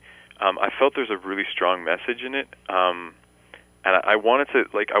really. I felt there's a really strong message in it, and I wanted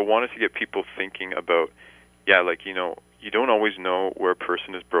to get people thinking about, you don't always know where a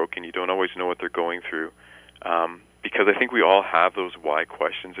person is broken, you don't always know what they're going through, because I think we all have those why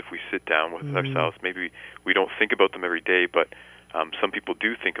questions if we sit down with ourselves. Maybe we don't think about them every day, but some people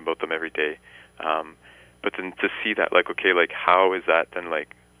do think about them every day. But then to see that, how is that then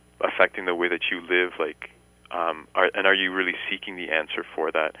affecting the way that you live, are you really seeking the answer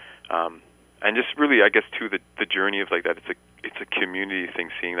for that? and just really, I guess, too, the journey of like that. It's a community thing,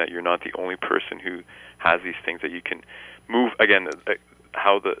 seeing that you're not the only person who has these things, that you can move. Again,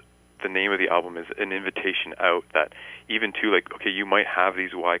 how the name of the album is an invitation out, that even to like, okay, you might have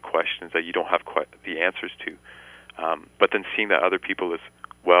these why questions that you don't have quite the answers to, but then seeing that other people as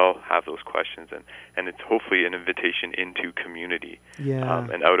well have those questions, and it's hopefully an invitation into community,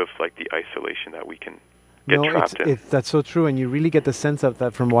 and out of like the isolation that we can get trapped in. That's so true, and you really get the sense of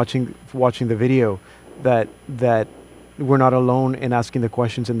that from watching the video, that we're not alone in asking the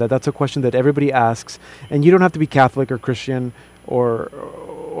questions, and that's a question that everybody asks, and you don't have to be Catholic or Christian or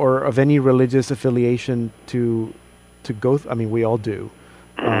of any religious affiliation to go. I mean, we all do,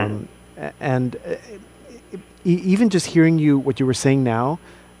 and even just hearing what you were saying now,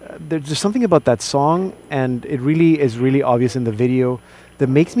 there's just something about that song, and it really is really obvious in the video, that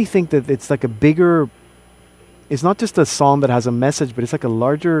makes me think that it's like a bigger. It's not just a song that has a message, but it's like a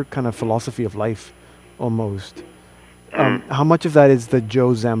larger kind of philosophy of life, almost. How much of that is the Joe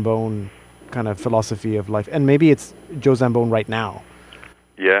Zambone kind of philosophy of life? And maybe it's Joe Zambone right now.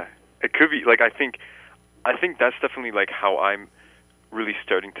 Yeah, it could be. Like, I think that's definitely like how I'm really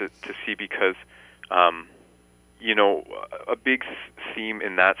starting to see, because, you know, a big theme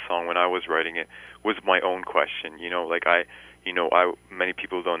in that song when I was writing it was my own question. You know, like many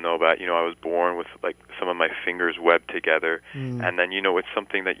people don't know about, I was born with like some of my fingers webbed together, and then, it's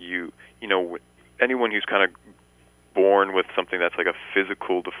something that anyone who's kind of born with something that's like a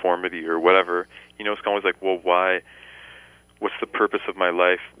physical deformity or whatever, it's always like, well, why? What's the purpose of my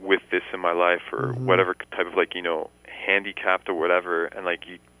life with this in my life, or whatever type of like, handicapped or whatever, and like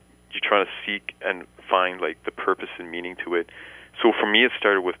you're trying to seek and find like the purpose and meaning to it. So for me, it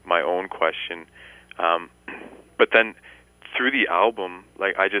started with my own question, but then through the album,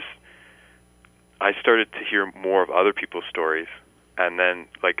 like I started to hear more of other people's stories, and then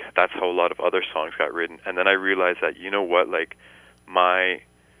like that's how a lot of other songs got written. And then I realized that, like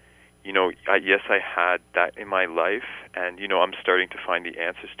yes, I had that in my life, and I'm starting to find the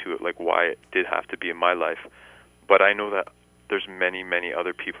answers to it, like why it did have to be in my life. But I know that there's many, many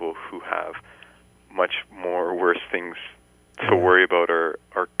other people who have much more worse things to worry about or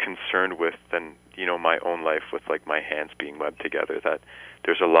are concerned with than my own life, with like my hands being webbed together. That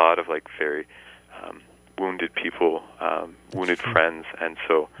there's a lot of like very wounded people, wounded friends, and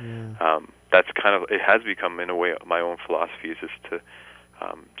so that's kind of, it has become in a way my own philosophy, is just to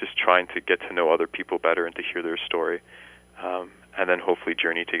just trying to get to know other people better and to hear their story, and then hopefully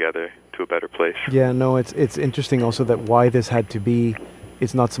journey together to a better place. Yeah, no, it's interesting also that why this had to be,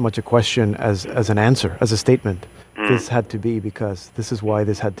 it's not so much a question as an answer, as a statement. This had to be because this is why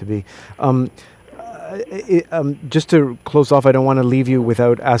this had to be. Just to close off, I don't want to leave you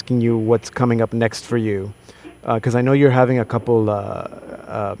without asking you what's coming up next for you, because I know you're having a couple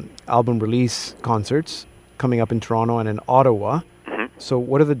album release concerts coming up in Toronto and in Ottawa. So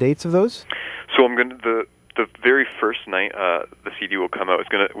what are the dates of those? So I'm going to, the very first night the CD will come out,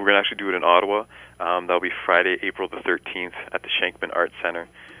 we're going to actually do it in Ottawa. That'll be Friday, April the 13th at the Shankman Arts Center.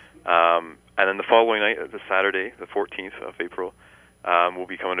 And then the following night, the Saturday, the 14th of April, we'll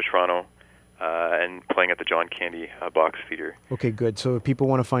be coming to Toronto and playing at the John Candy Box Theatre. Okay, good. So if people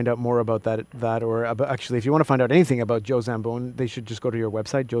want to find out more about that or about, actually, if you want to find out anything about Joe Zambone, they should just go to your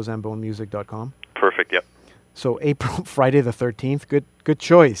website, joezambonemusic.com. Perfect, yep. So Friday the 13th, good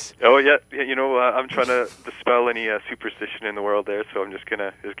choice. Oh yeah, I'm trying to dispel any superstition in the world there, so I'm just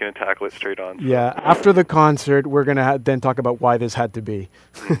gonna tackle it straight on. So. Yeah, after the concert, we're gonna then talk about why this had to be.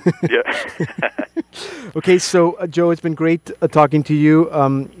 Yeah. Okay, so Joe, it's been great talking to you.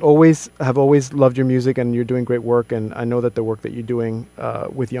 Always loved your music, and you're doing great work. And I know that the work that you're doing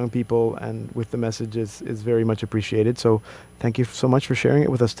with young people and with the message is very much appreciated. So thank you so much for sharing it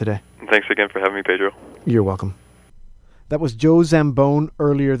with us today. Thanks again for having me, Pedro. You're welcome. That was Joe Zambone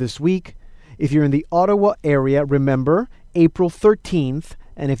earlier this week. If you're in the Ottawa area, remember, April 13th.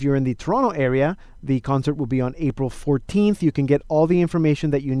 And if you're in the Toronto area, the concert will be on April 14th. You can get all the information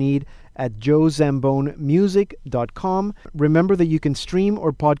that you need at joezambonemusic.com. Remember that you can stream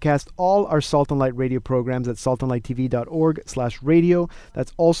or podcast all our Salt and Light radio programs at saltandlighttv.org/radio.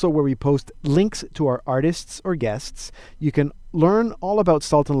 That's also where we post links to our artists or guests. You can learn all about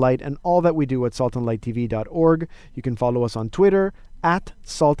Salt and Light and all that we do at saltandlighttv.org. You can follow us on Twitter at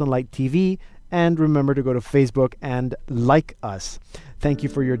saltandlighttv. And remember to go to Facebook and like us. Thank you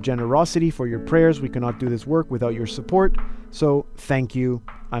for your generosity, for your prayers. We cannot do this work without your support. So thank you.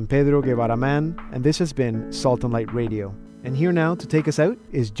 I'm Pedro Guevara Man, and this has been Salt and Light Radio. And here now to take us out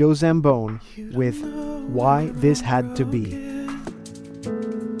is Joe Zambone with Why This Had to Be.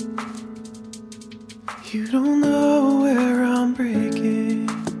 You don't know where I'm breaking.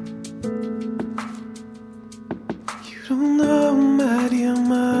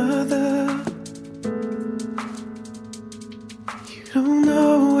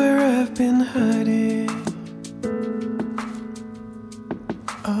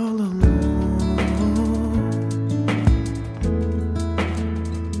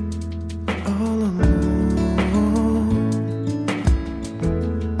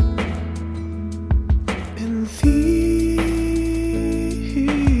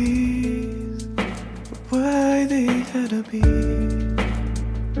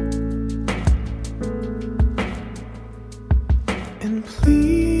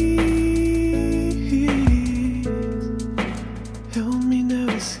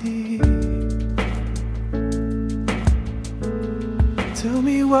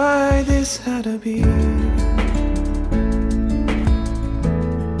 me why this had to be.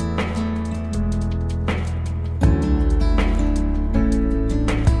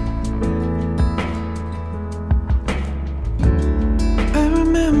 I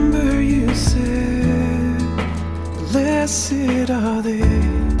remember you said, blessed are they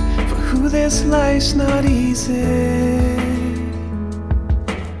for who this life's not easy.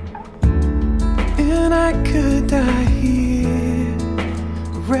 And I could die here,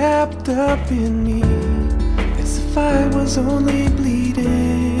 wrapped up in me, as if I was only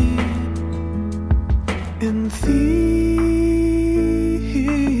bleeding. And these,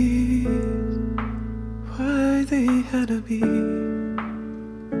 why they had to be.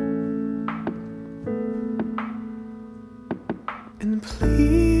 And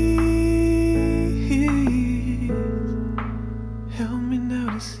please, help me now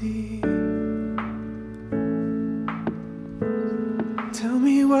to see. Tell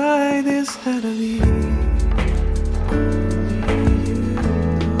me why this had to be. Only you know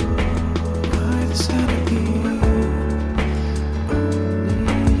why this had to be.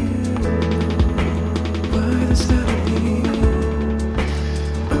 Only you know why this had to be.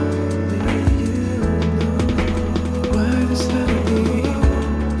 Only you know why this had to be.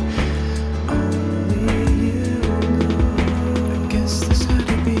 Only you know. I guess this had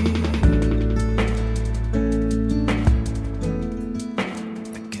to be.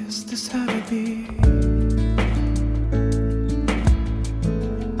 This had to be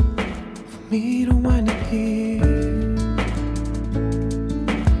for me to wind up here.